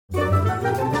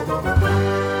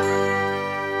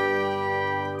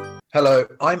Hello,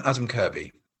 I'm Adam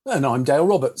Kirby. And I'm Dale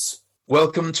Roberts.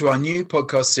 Welcome to our new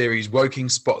podcast series, Woking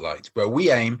Spotlight, where we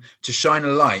aim to shine a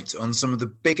light on some of the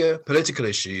bigger political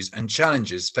issues and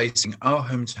challenges facing our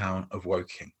hometown of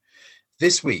Woking.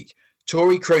 This week,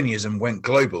 Tory cronyism went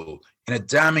global in a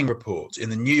damning report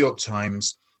in the New York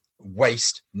Times,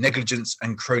 Waste, Negligence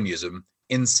and Cronyism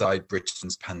Inside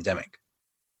Britain's Pandemic.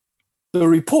 The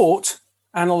report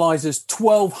analyses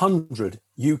 1,200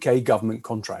 UK government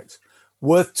contracts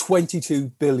worth $22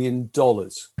 billion,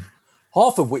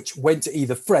 half of which went to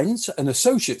either friends and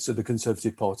associates of the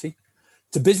Conservative Party,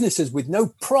 to businesses with no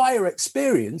prior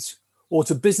experience, or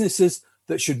to businesses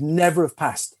that should never have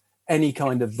passed any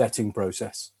kind of vetting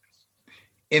process.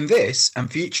 In this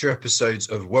and future episodes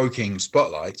of Woking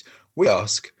Spotlight, we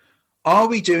ask, are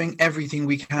we doing everything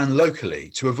we can locally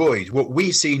to avoid what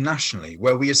we see nationally,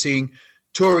 where we are seeing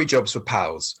Tory jobs for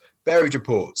pals, buried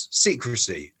reports,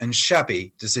 secrecy and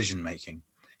shabby decision-making?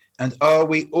 And are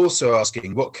we also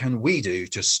asking, what can we do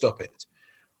to stop it?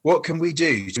 What can we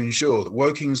do to ensure that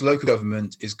Woking's local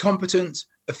government is competent,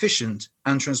 efficient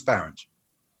and transparent?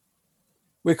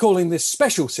 We're calling this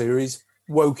special series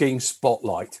Woking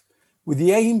Spotlight, with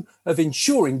the aim of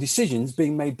ensuring decisions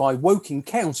being made by Woking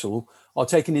Council are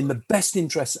taken in the best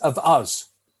interests of us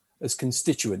as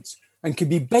constituents and can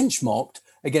be benchmarked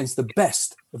against the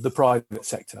best of the private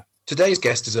sector. Today's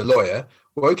guest is a lawyer,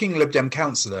 Woking Lib Dem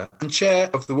councillor and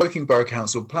chair of the Woking Borough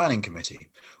Council Planning Committee.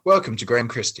 Welcome to Graham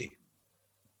Christie.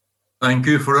 Thank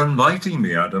you for inviting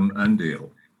me, Adam and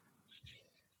Dale.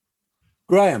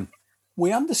 Graham,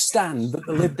 we understand that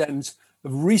the Lib Dems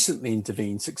have recently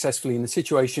intervened successfully in a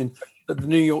situation that the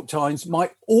New York Times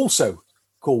might also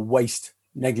call waste,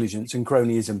 negligence and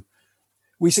cronyism.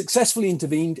 We successfully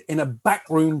intervened in a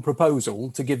backroom proposal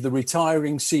to give the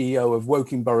retiring CEO of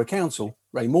Woking Borough Council,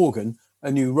 Ray Morgan, a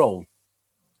new role.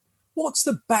 What's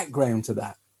the background to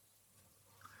that?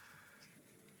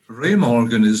 Ray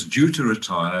Morgan is due to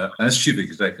retire as Chief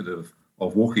Executive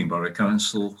of Woking Borough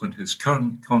Council when his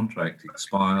current contract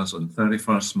expires on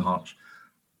 31st March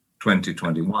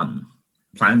 2021.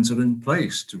 Plans are in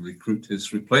place to recruit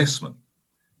his replacement.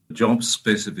 The job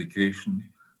specification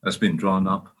has been drawn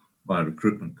up by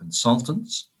recruitment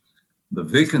consultants. The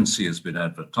vacancy has been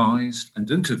advertised and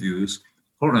interviews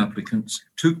for applicants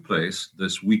took place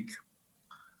this week.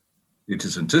 It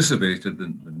is anticipated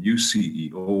that the new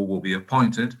CEO will be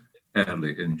appointed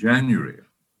early in January.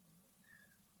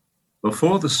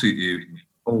 Before the CEO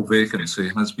vacancy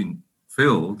has been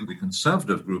filled, the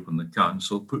Conservative group in the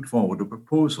council put forward a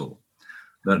proposal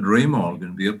that Ray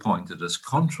Morgan be appointed as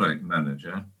contract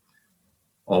manager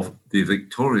of the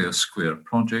Victoria Square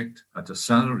project at a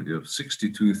salary of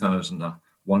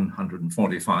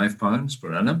 £62,145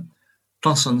 per annum,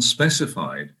 plus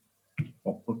unspecified,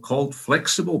 what were called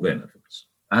flexible benefits,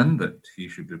 and that he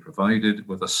should be provided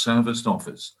with a serviced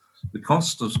office, the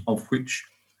costs of which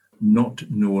not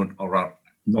known or are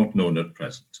not known at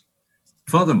present.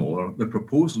 Furthermore, the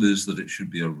proposal is that it should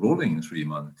be a rolling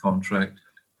 3-month contract,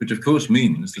 which of course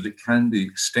means that it can be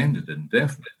extended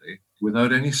indefinitely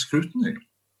without any scrutiny.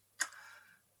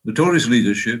 The Tories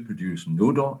leadership produced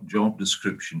no job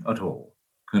description at all,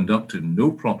 conducted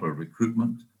no proper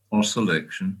recruitment or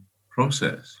selection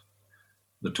process.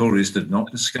 The Tories did not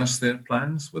discuss their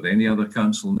plans with any other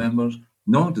council members,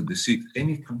 nor did they seek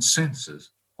any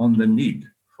consensus on the need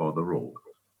for the role.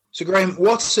 So Graham,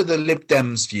 what are the Lib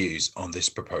Dems' views on this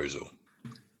proposal?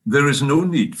 There is no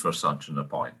need for such an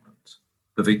appointment.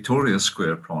 The Victoria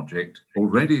Square project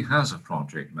already has a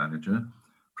project manager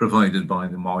provided by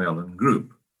the Moyallen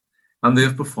Group, and they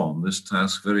have performed this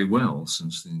task very well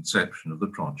since the inception of the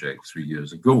project 3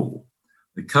 years ago.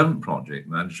 The current project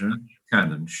manager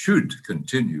can and should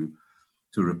continue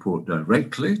to report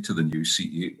directly to the new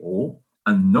CEO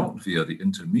and not via the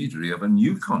intermediary of a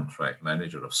new contract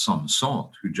manager of some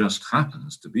sort who just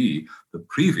happens to be the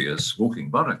previous Woking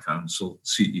Borough Council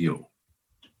CEO.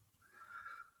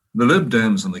 The Lib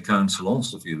Dems and the council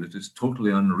also feel it is totally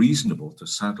unreasonable to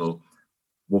saddle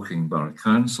Woking Borough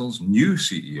Council's new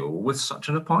CEO with such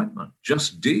an appointment,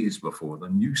 just days before the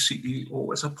new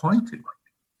CEO is appointed.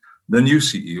 The new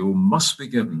CEO must be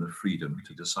given the freedom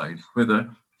to decide whether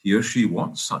he or she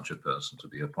wants such a person to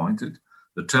be appointed,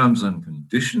 the terms and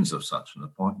conditions of such an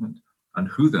appointment, and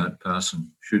who that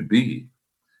person should be.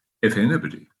 If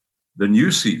anybody, the new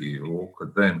CEO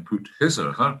could then put his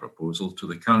or her proposal to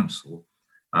the council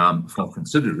for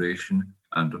consideration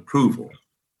and approval.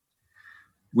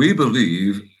 We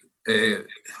believe the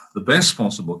best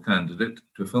possible candidate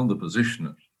to fill the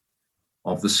position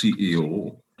of the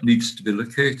CEO needs to be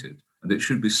located, and it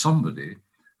should be somebody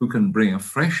who can bring a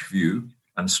fresh view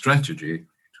and strategy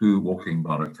to Woking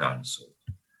Borough Council.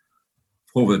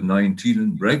 COVID-19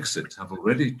 and Brexit have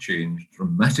already changed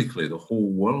dramatically the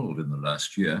whole world in the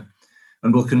last year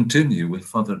and will continue with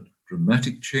further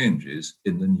dramatic changes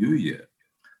in the new year.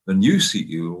 The new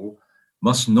CEO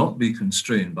must not be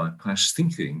constrained by past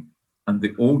thinking and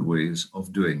the old ways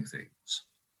of doing things.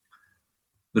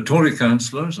 The Tory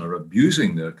councillors are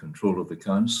abusing their control of the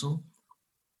council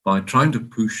by trying to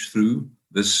push through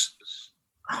this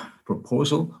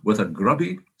proposal with a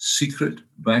grubby, secret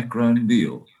background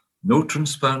deal, no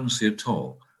transparency at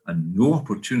all, and no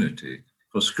opportunity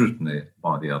for scrutiny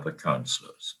by the other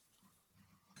councillors.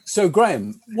 So,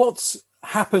 Graham, what's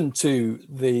happened to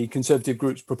the Conservative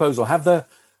group's proposal? Have the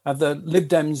Lib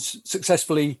Dems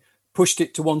successfully pushed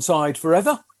it to one side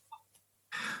forever?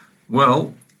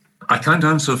 Well, I can't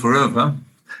answer forever,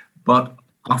 but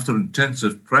after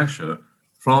intensive pressure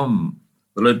from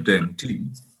the Lib Dem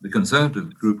team, the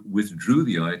Conservative group withdrew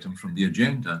the item from the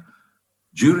agenda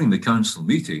during the council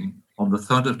meeting on the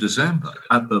 3rd of December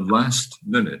at the last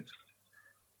minute.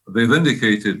 They've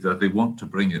indicated that they want to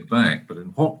bring it back, but in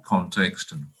what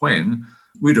context and when,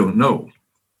 we don't know.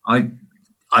 I'm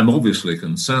obviously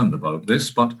concerned about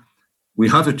this, but we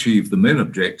have achieved the main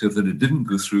objective that it didn't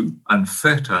go through and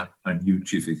fetter a new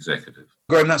chief executive.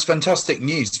 Graham, that's fantastic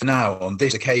news for now on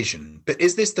this occasion. But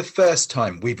is this the first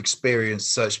time we've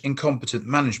experienced such incompetent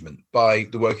management by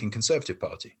the Woking Conservative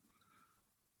Party?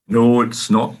 No, it's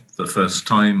not the first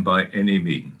time by any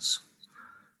means.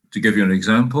 To give you an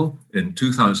example, in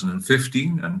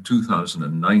 2015 and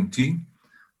 2019,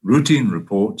 routine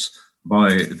reports by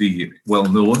the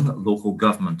well-known Local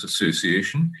Government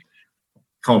Association,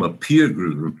 called a peer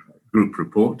group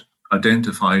report,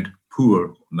 identified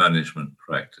poor management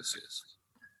practices.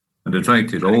 And in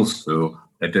fact, it also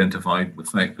identified the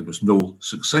fact there was no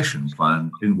succession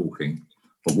plan in Woking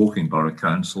for Woking Borough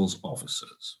Council's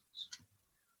officers.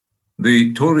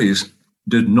 The Tories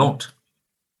did not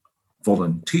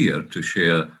volunteer to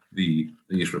share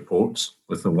these reports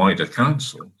with the wider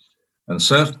council, and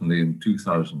certainly in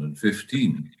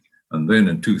 2015 and then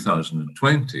in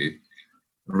 2020,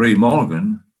 Ray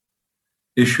Morgan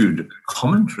issued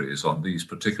commentaries on these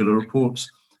particular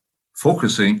reports,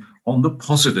 focusing on the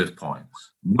positive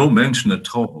points. No mention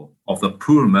at all of the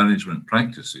poor management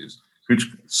practices, which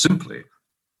simply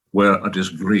were a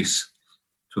disgrace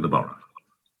to the borough.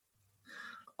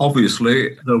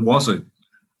 Obviously, there was a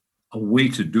way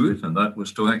to do it, and that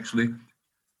was to actually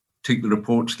take the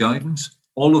report's guidance,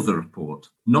 all of the report,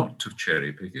 not to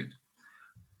cherry pick it.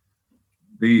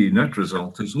 The net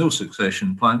result is no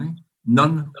succession planning,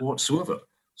 none whatsoever.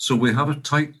 So we have a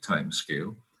tight time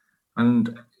scale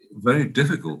and very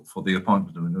difficult for the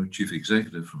appointment of a new chief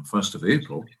executive from 1st of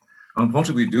April. And what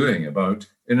are we doing about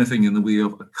anything in the way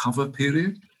of a cover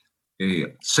period,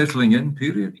 a settling in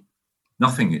period?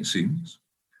 Nothing, it seems.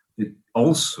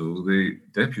 Also, the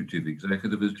deputy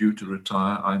executive is due to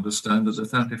retire, I understand, at the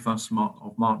 31st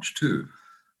of March too.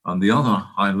 And the other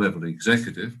high-level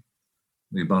executive,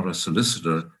 the borough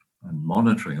solicitor and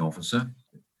monitoring officer,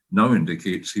 now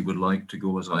indicates he would like to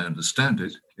go, as I understand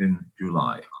it, in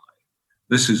July.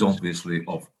 This is obviously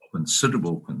of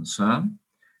considerable concern.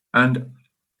 And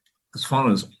as far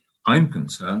as I'm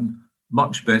concerned,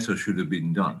 much better should have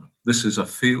been done. This is a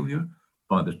failure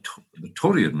by the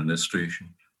Tory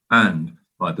administration and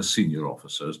by the senior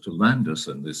officers to land us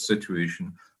in this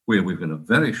situation where we've got a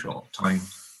very short time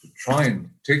to try and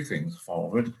take things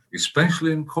forward,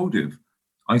 especially in CODIV.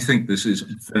 I think this is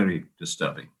very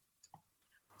disturbing.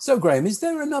 So, Graham, is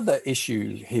there another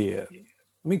issue here?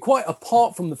 I mean, quite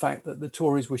apart from the fact that the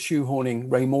Tories were shoehorning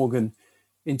Ray Morgan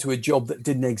into a job that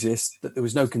didn't exist, that there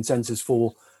was no consensus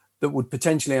for, that would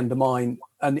potentially undermine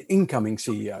an incoming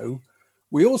CEO,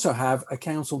 we also have a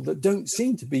council that don't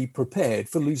seem to be prepared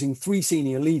for losing 3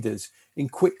 senior leaders in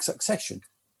quick succession.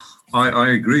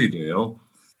 I agree, Dale.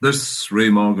 This Ray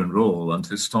Morgan role and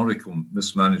historical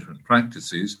mismanagement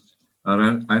practices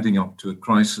are adding up to a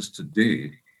crisis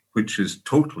today, which is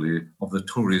totally of the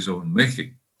Tories' own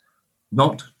making.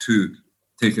 Not to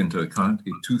take into account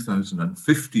a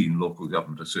 2015 Local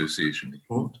Government Association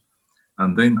report,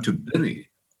 and then to bury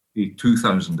a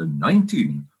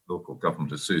 2019 Local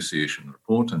Government Association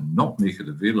report and not make it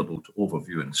available to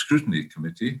Overview and Scrutiny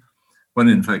Committee, when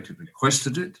in fact it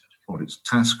requested it for its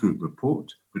task group report,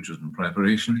 which was in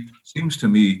preparation, seems to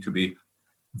me to be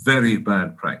very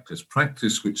bad practice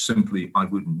which simply I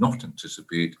would not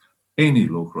anticipate any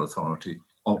local authority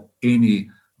or any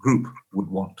group would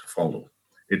want to follow.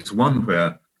 It's one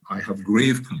where I have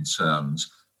grave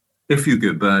concerns If you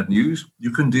get bad news,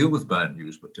 you can deal with bad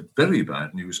news, but to bury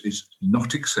bad news is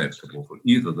not acceptable for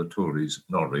either the Tories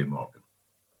nor Ray Morgan.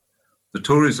 The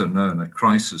Tories are now in a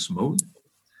crisis mode.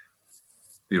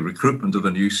 The recruitment of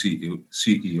a new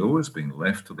CEO is being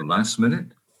left to the last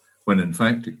minute, when in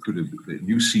fact it could have, the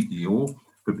new CEO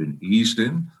could have been eased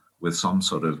in with some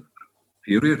sort of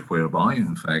period whereby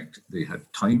in fact they had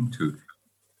time to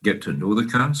get to know the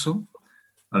council.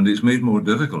 And it's made more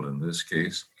difficult in this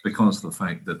case because of the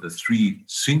fact that the three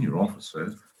senior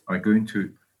officers are going to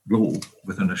go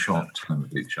within a short time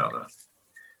of each other.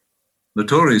 The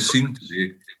Tories seem to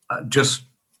be just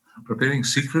preparing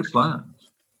secret plans.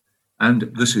 And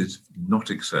this is not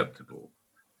acceptable.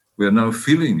 We are now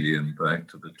feeling the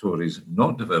impact of the Tories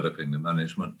not developing the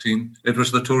management team. It was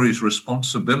the Tories'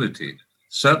 responsibility,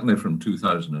 certainly from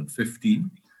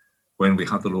 2015, when we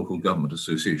had the Local Government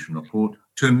Association report,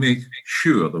 to make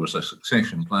sure there was a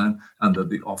succession plan and that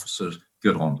the officers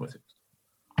get on with it.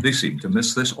 They seem to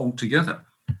miss this altogether.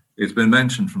 It's been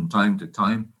mentioned from time to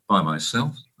time by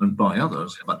myself and by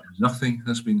others, but nothing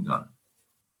has been done.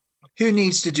 Who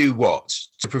needs to do what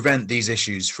to prevent these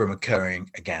issues from occurring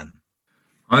again?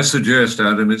 I suggest,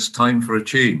 Adam, it's time for a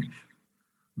change.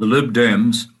 The Lib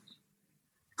Dems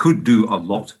could do a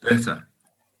lot better than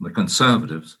the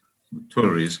Conservatives, the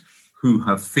Tories, who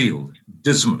have failed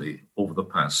dismally over the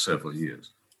past several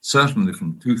years. Certainly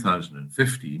from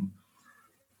 2015,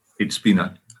 it's been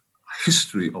a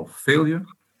history of failure,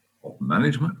 of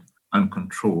management and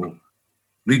control,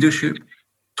 leadership,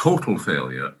 total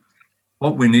failure.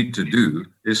 What we need to do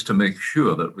is to make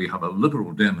sure that we have a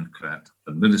Liberal Democrat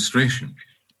administration.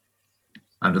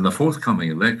 And in the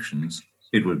forthcoming elections,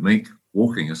 it would make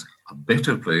Woking a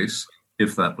better place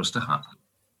if that was to happen.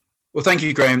 Well, thank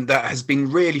you, Graham. That has been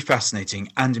really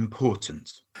fascinating and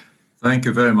important. Thank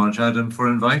you very much, Adam, for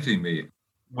inviting me.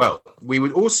 Well, we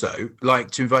would also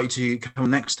like to invite you to come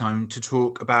next time to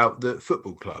talk about the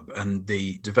football club and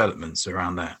the developments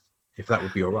around there, if that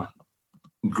would be all right.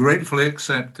 Gratefully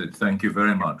accepted. Thank you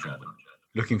very much, Adam.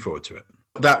 Looking forward to it.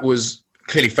 That was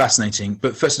clearly fascinating.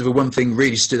 But first of all, one thing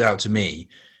really stood out to me.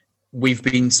 We've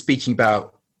been speaking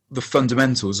about the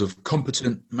fundamentals of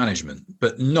competent management,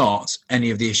 but not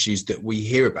any of the issues that we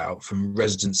hear about from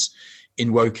residents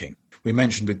in Woking. We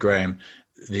mentioned with Graham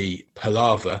the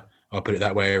palaver, I'll put it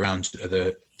that way, around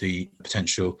the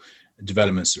potential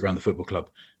developments around the football club.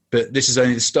 But this is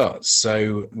only the start.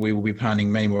 So we will be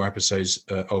planning many more episodes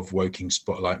of Woking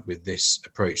Spotlight with this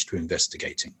approach to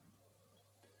investigating.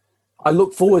 I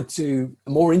look forward to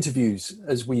more interviews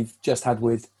as we've just had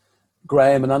with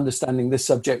Graham and understanding this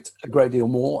subject a great deal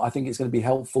more. I think it's going to be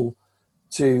helpful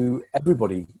to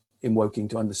everybody in Woking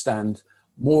to understand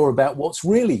more about what's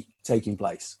really taking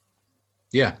place.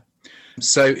 Yeah.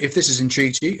 So if this has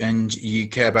intrigued you and you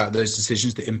care about those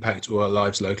decisions that impact all our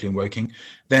lives locally in Woking,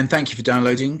 then thank you for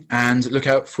downloading and look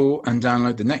out for and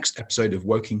download the next episode of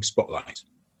Woking Spotlight.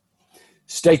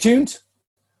 Stay tuned.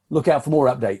 Look out for more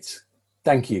updates.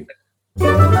 Thank you.